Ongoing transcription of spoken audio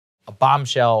a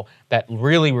bombshell that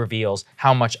really reveals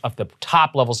how much of the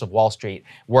top levels of Wall Street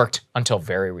worked until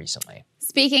very recently.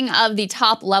 Speaking of the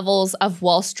top levels of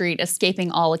Wall Street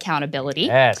escaping all accountability.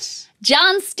 Yes.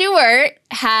 Jon Stewart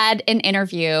had an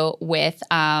interview with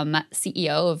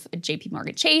CEO of JP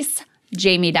Morgan Chase,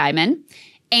 Jamie Dimon.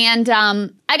 And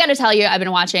I got to tell you, I've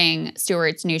been watching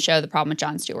Stewart's new show, The Problem with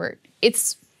Jon Stewart.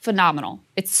 It's phenomenal.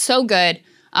 It's so good.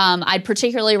 I'd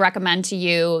particularly recommend to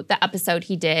you the episode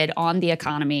he did on the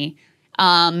economy.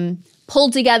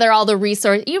 Pulled together all the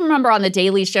resources. You remember on The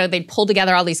Daily Show, they'd pull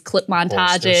together all these clip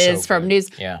montages from news.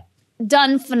 Yeah.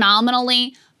 Done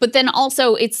phenomenally. But then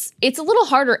also, it's a little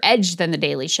harder edged than The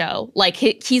Daily Show. Like,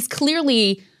 he's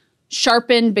clearly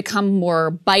sharpened, become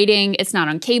more biting. It's not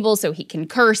on cable, so he can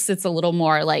curse. It's a little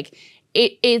more like,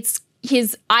 it's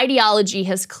his ideology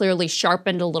has clearly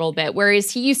sharpened a little bit,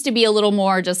 whereas he used to be a little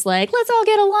more just like, let's all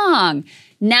get along.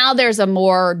 Now there's a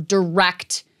more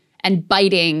direct and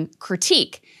biting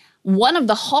critique. One of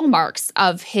the hallmarks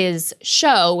of his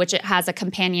show, which it has a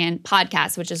companion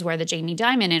podcast, which is where the Jamie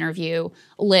Dimon interview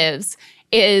lives,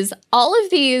 is all of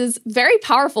these very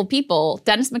powerful people,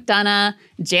 Dennis McDonough,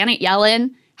 Janet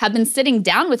Yellen, have been sitting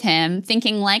down with him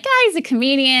thinking like, he's a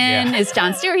comedian, it's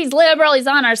Jon Stewart, he's liberal, he's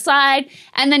on our side.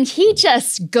 And then he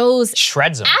just goes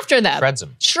Shreds them. After them.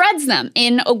 Shreds them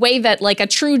in a way that like a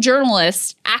true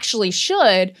journalist actually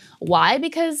should. Why?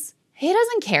 Because he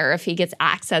doesn't care if he gets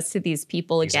access to these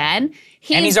people again.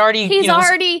 And he's already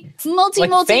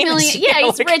multi-million. Yeah,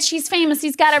 he's like, rich, he's famous,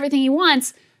 he's got everything he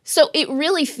wants. So it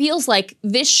really feels like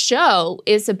this show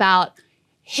is about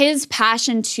his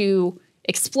passion to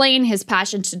explain, his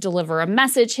passion to deliver a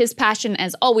message, his passion,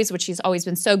 as always, which he's always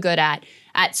been so good at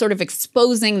sort of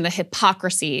exposing the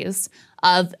hypocrisies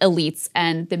of elites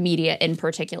and the media in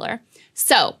particular.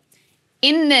 So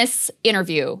in this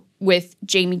interview with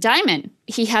Jamie Dimon,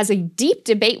 he has a deep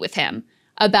debate with him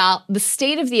about the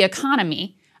state of the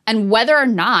economy and whether or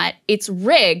not it's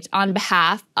rigged on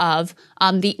behalf of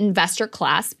the investor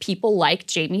class, people like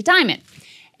Jamie Dimon.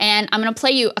 And I'm going to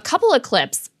play you a couple of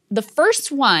clips. The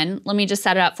first one, let me just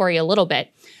set it up for you a little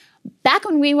bit. Back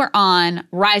when we were on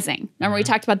Rising, remember we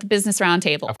talked about the Business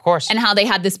Roundtable? Of course. And how they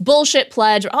had this bullshit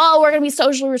pledge, we're going to be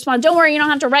socially responsible. Don't worry, you don't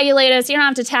have to regulate us. You don't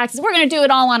have to tax us. We're going to do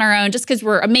it all on our own just because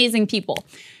we're amazing people.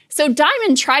 So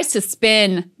Dimon tries to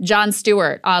spin Jon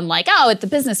Stewart on like, at the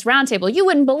Business Roundtable, you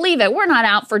wouldn't believe it. We're not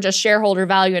out for just shareholder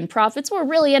value and profits. We're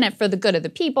really in it for the good of the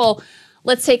people.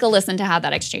 Let's take a listen to how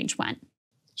that exchange went.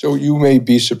 So you may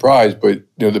be surprised, but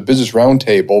the Business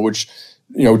Roundtable, which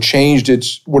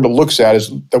changed what it looks at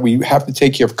is that we have to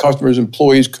take care of customers,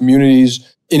 employees,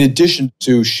 communities, in addition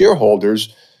to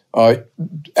shareholders,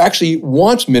 actually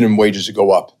wants minimum wages to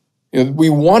go up. We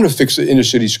want to fix the inner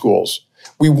city schools.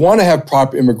 We want to have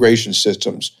proper immigration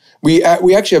systems. We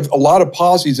actually have a lot of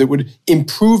policies that would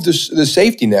improve the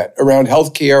safety net around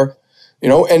healthcare,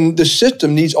 and the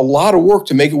system needs a lot of work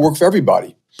to make it work for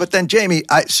everybody. But then, Jamie,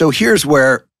 so here's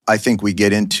where I think we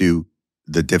get into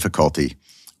the difficulty,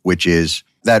 which is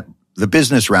that the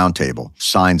Business Roundtable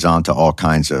signs on to all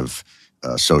kinds of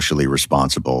socially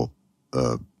responsible,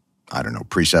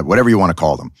 precept, whatever you want to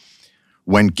call them.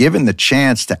 When given the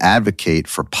chance to advocate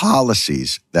for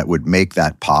policies that would make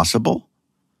that possible,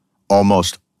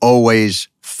 almost always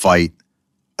fight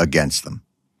against them.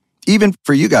 Even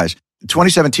for you guys,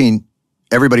 2017,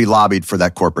 everybody lobbied for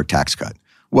that corporate tax cut.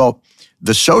 Well,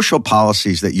 the social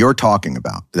policies that you're talking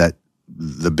about, that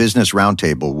the Business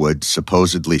Roundtable would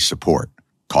supposedly support,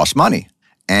 cost money.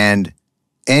 And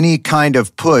any kind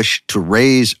of push to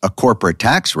raise a corporate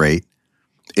tax rate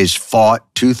is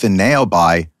fought tooth and nail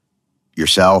by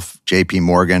yourself, JP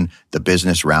Morgan, the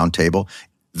Business Roundtable.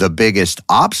 The biggest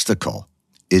obstacle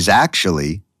is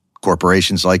actually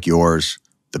corporations like yours,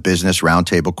 the Business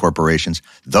Roundtable corporations.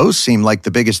 Those seem like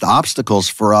the biggest obstacles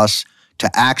for us to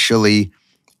actually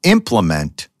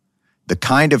implement the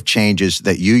kind of changes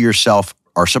that you yourself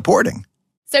are supporting.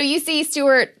 So you see,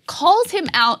 Stewart calls him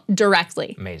out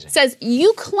directly. Amazing. Says,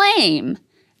 you claim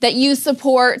that you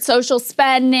support social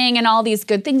spending and all these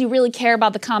good things. You really care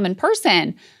about the common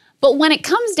person. But when it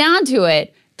comes down to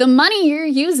it, the money you're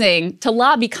using to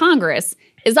lobby Congress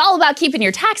is all about keeping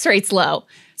your tax rates low.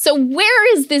 So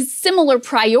where is this similar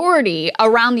priority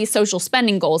around these social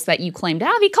spending goals that you claim to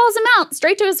have? He calls him out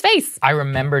straight to his face. I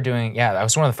remember that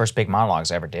was one of the first big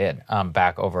monologues I ever did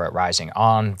back over at Rising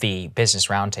on the Business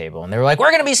Roundtable. And they were like,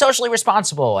 we're going to be socially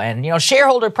responsible. And,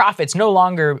 shareholder profits no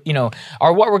longer,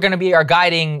 are what we're going to be our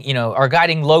guiding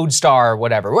lodestar or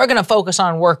whatever. We're going to focus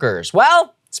on workers.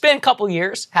 Well, It's been a couple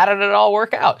years. How did it all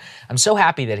work out? I'm so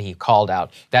happy that he called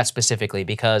out that specifically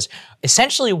because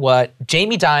essentially what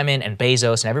Jamie Dimon and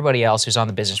Bezos and everybody else who's on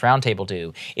the Business Roundtable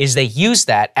do is they use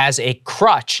that as a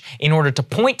crutch in order to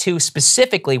point to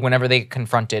specifically whenever they get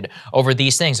confronted over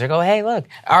these things. They go, hey, look,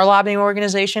 our lobbying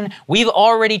organization, we've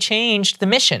already changed the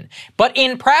mission. But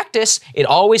in practice, it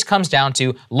always comes down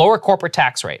to lower corporate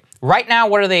tax rate. Right now,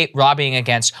 what are they lobbying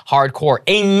against hardcore?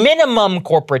 A minimum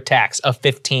corporate tax of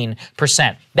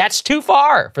 15%. That's too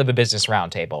far for the Business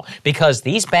Roundtable because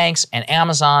these banks and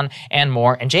Amazon and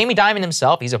more, and Jamie Dimon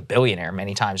himself, he's a billionaire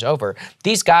many times over,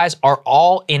 these guys are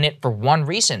all in it for one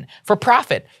reason, for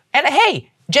profit. And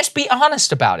hey, just be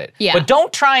honest about it. Yeah. But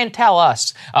don't try and tell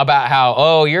us about how,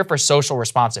 oh, you're for social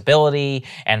responsibility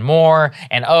and more.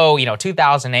 And oh,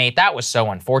 2008, that was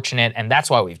so unfortunate. And that's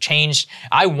why we've changed.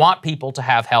 I want people to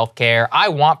have health care. I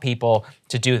want people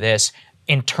to do this.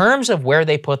 In terms of where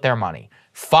they put their money,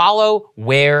 follow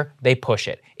where they push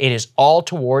it. It is all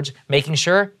towards making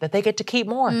sure that they get to keep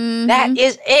more. That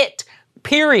is it,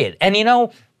 period. And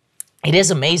it is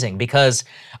amazing because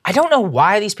I don't know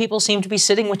why these people seem to be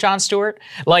sitting with Jon Stewart.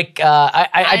 Like,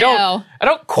 I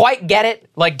don't quite get it.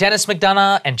 Like Dennis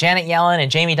McDonough and Janet Yellen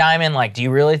and Jamie Dimon, like, do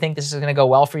you really think this is going to go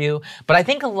well for you? But I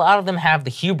think a lot of them have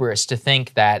the hubris to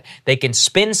think that they can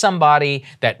spin somebody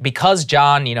that because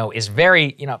Jon, is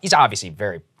very, he's obviously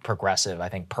very progressive, I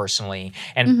think, personally,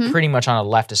 and pretty much on a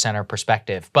left to center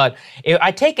perspective. But if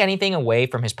I take anything away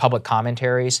from his public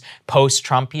commentaries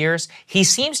post-Trump years, he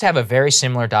seems to have a very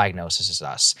similar diagnosis as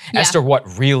us as to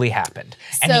what really happened.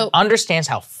 And he understands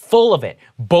how full of it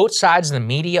both sides of the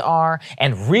media are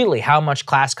and really how much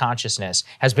class consciousness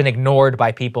has been ignored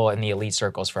by people in the elite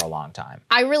circles for a long time.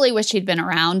 I really wish he'd been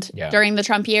around during the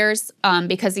Trump years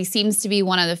because he seems to be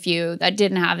one of the few that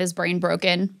didn't have his brain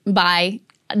broken by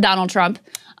Donald Trump.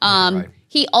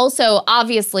 He also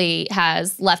obviously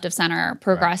has left of center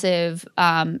progressive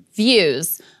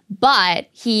views, but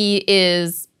he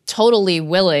is totally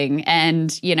willing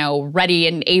and, ready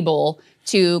and able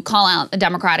to call out the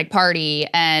Democratic Party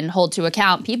and hold to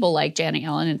account people like Janet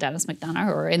Yellen and Dennis McDonough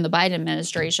who are in the Biden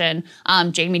administration.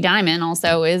 Jamie Dimon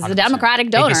also is a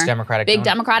Democratic donor. Big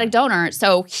Democratic donor.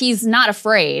 So he's not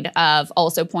afraid of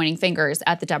also pointing fingers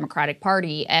at the Democratic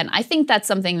Party. And I think that's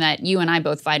something that you and I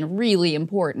both find really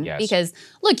important because,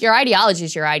 look, your ideology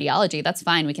is your ideology. That's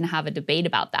fine. We can have a debate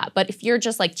about that. But if you're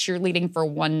just like cheerleading for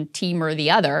one team or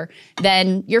the other,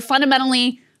 then you're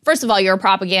fundamentally, first of all, you're a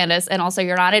propagandist, and also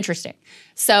you're not interesting.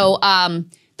 So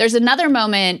there's another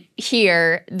moment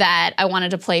here that I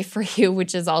wanted to play for you,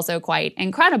 which is also quite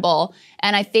incredible,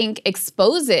 and I think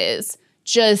exposes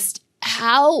just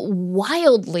how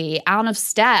wildly out of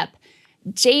step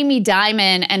Jamie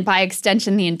Dimon, and by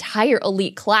extension the entire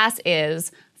elite class,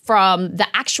 is from the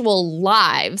actual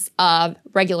lives of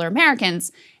regular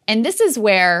Americans. And this is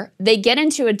where they get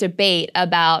into a debate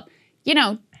about,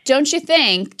 don't you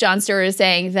think, Jon Stewart is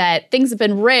saying, that things have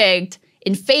been rigged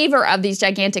in favor of these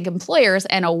gigantic employers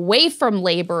and away from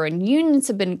labor, and unions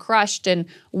have been crushed and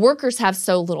workers have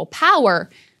so little power?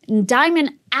 And Dimon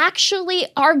actually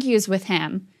argues with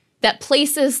him that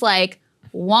places like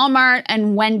Walmart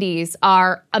and Wendy's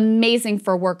are amazing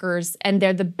for workers and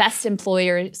they're the best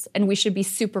employers and we should be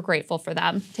super grateful for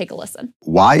them. Take a listen.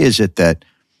 Why is it that,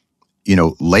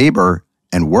 labor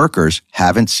and workers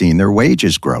haven't seen their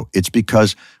wages grow? It's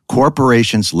because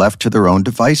corporations left to their own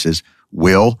devices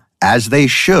will, as they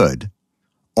should,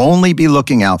 only be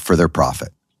looking out for their profit.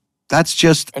 That's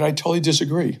just... And I totally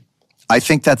disagree. I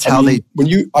think that's how they...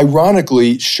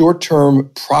 Ironically,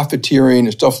 short-term profiteering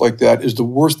and stuff like that is the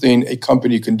worst thing a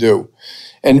company can do.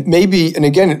 And maybe, and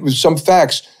again, with some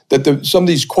facts, that some of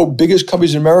these, quote, biggest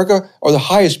companies in America are the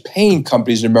highest paying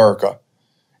companies in America.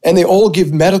 And they all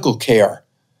give medical care.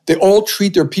 They all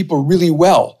treat their people really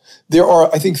well. There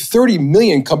are, I think, 30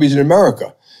 million companies in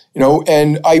America,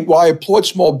 and while I applaud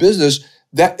small business,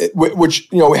 which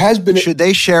has been... Should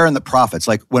they share in the profits?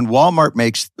 Like when Walmart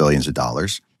makes billions of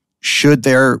dollars, should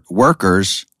their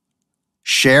workers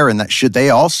share in that? Should they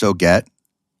also get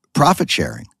profit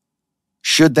sharing?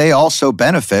 Should they also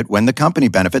benefit when the company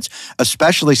benefits,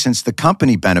 especially since the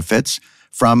company benefits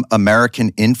from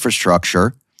American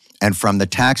infrastructure and from the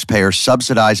taxpayers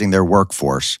subsidizing their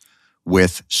workforce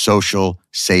with social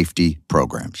safety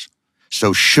programs?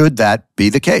 So should that be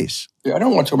the case? Yeah, I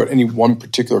don't want to talk about any one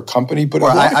particular company, but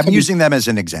I'm using them as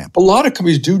an example. A lot of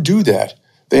companies do that.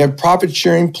 They have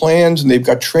profit-sharing plans, and they've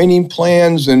got training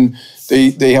plans, and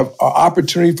they have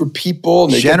opportunity for people.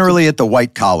 And generally at the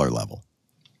white-collar level,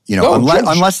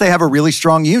 unless they have a really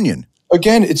strong union.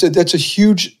 Again, that's a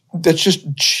huge that's just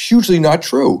hugely not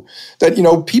true.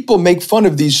 That, people make fun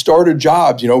of these starter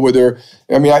jobs, where they're,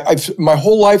 my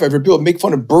whole life I've heard people make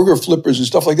fun of burger flippers and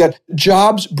stuff like that.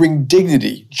 Jobs bring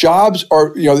dignity. Jobs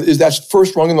are, that's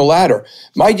first rung in the ladder.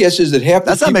 My guess is that half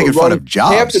the That's people not making fun of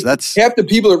jobs. half the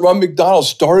people that run McDonald's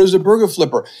started as a burger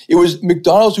flipper. It was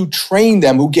McDonald's who trained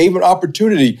them, who gave an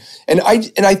opportunity. And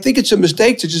I think it's a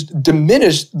mistake to just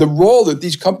diminish the role that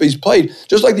these companies played.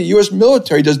 Just like the U.S.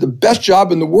 military does the best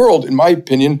job in the world, in my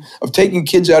opinion, of taking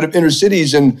kids out of inner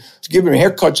cities and giving them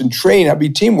haircuts and train how to be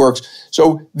teamwork.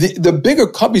 So the bigger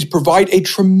companies provide a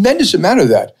tremendous amount of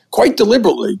that, quite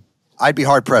deliberately. I'd be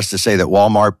hard-pressed to say that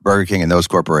Walmart, Burger King, and those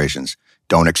corporations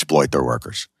don't exploit their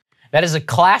workers. That is a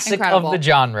classic Incredible. of the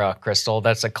genre, Krystal.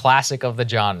 That's a classic of the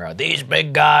genre. These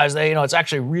big guys, it's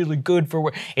actually really good for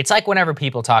work. It's like whenever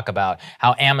people talk about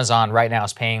how Amazon right now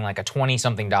is paying like a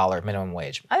 $20-something minimum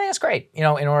wage. I think that's great, in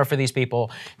order for these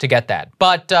people to get that.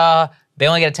 But they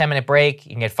only get a 10-minute break.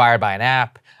 You can get fired by an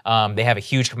app. They have a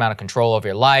huge amount of control over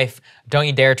your life. Don't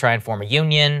you dare try and form a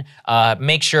union.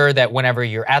 Make sure that whenever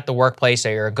you're at the workplace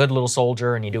that you're a good little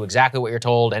soldier and you do exactly what you're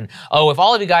told. And, if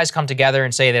all of you guys come together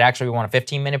and say that actually we want a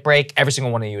 15-minute break, every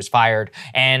single one of you is fired.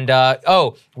 And,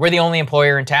 we're the only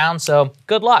employer in town, so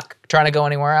good luck trying to go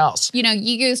anywhere else. You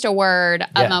used a word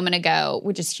a moment ago,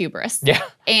 which is hubris. Yeah.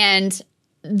 And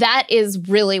that is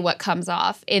really what comes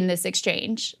off in this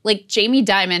exchange. Like, Jamie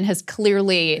Dimon has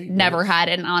clearly never had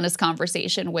an honest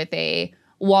conversation with a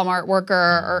Walmart worker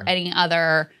or any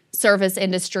other service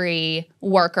industry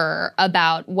worker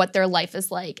about what their life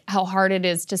is like, how hard it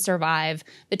is to survive,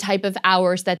 the type of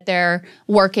hours that they're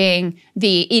working,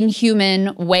 the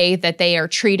inhuman way that they are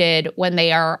treated when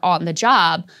they are on the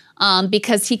job,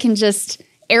 because he can just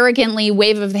arrogantly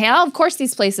wave of the hand, of course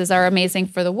these places are amazing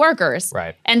for the workers.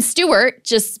 Right. And Stewart,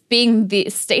 just stating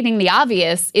the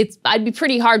obvious, I'd be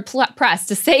pretty hard pressed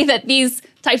to say that these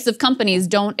types of companies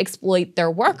don't exploit their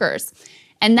workers.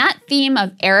 And that theme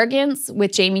of arrogance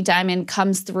with Jamie Dimon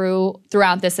comes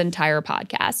throughout this entire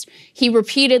podcast. He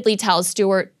repeatedly tells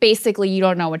Stewart, basically, you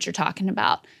don't know what you're talking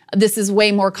about. This is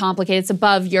way more complicated. It's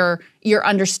above your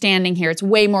understanding here. It's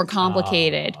way more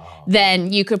complicated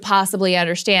than you could possibly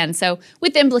understand. So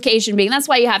with the implication being, that's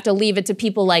why you have to leave it to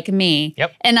people like me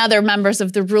and other members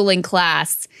of the ruling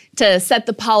class to set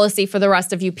the policy for the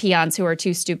rest of you peons who are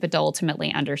too stupid to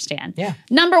ultimately understand. Yeah.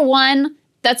 Number one,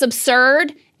 that's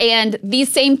absurd. And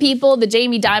these same people, the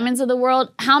Jamie Dimons of the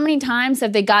world, how many times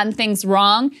have they gotten things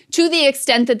wrong to the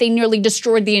extent that they nearly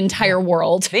destroyed the entire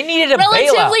world? They needed a bailout.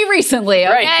 Relatively recently,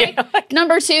 okay? Right.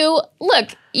 Number two, look,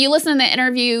 you listen to the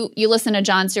interview, you listen to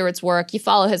Jon Stewart's work, you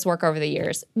follow his work over the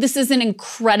years. This is an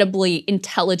incredibly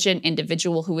intelligent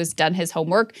individual who has done his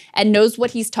homework and knows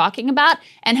what he's talking about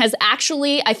and has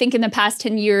actually, I think in the past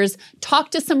 10 years,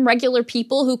 talked to some regular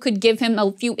people who could give him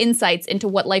a few insights into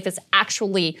what life is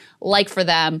actually like for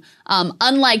them.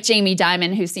 Unlike Jamie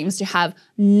Dimon, who seems to have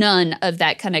none of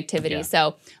that connectivity. Yeah.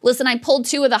 So listen, I pulled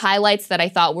two of the highlights that I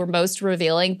thought were most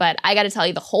revealing, but I got to tell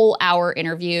you, the whole hour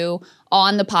interview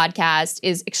on the podcast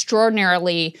is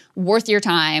extraordinarily worth your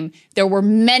time. There were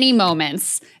many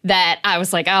moments that I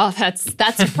was like, oh, that's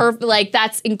perfect. Like,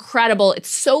 that's incredible. It's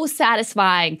so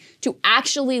satisfying to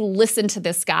actually listen to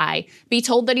this guy be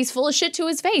told that he's full of shit to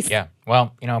his face. Yeah.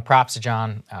 Well, props to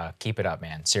Jon. Keep it up,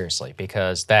 man. Seriously,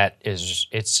 because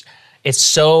it's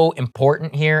so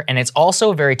important here. And it's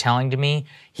also very telling to me.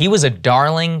 He was a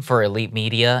darling for elite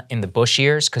media in the Bush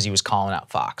years because he was calling out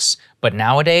Fox. But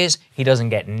nowadays, he doesn't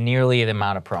get nearly the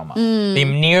amount of promo,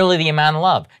 nearly the amount of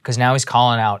love, because now he's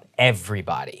calling out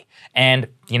everybody. And,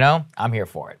 I'm here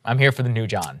for it. I'm here for the new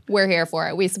Jon. We're here for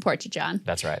it. We support you, Jon.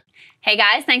 That's right. Hey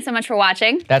guys, thanks so much for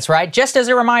watching. That's right. Just as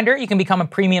a reminder, you can become a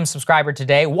premium subscriber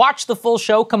today. Watch the full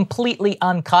show completely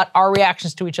uncut, our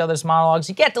reactions to each other's monologues.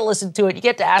 You get to listen to it. You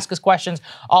get to ask us questions,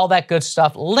 all that good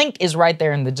stuff. Link is right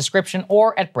there in the description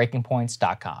or at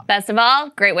breakingpoints.com. Best of all,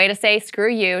 great way to say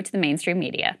screw you to the mainstream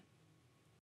media.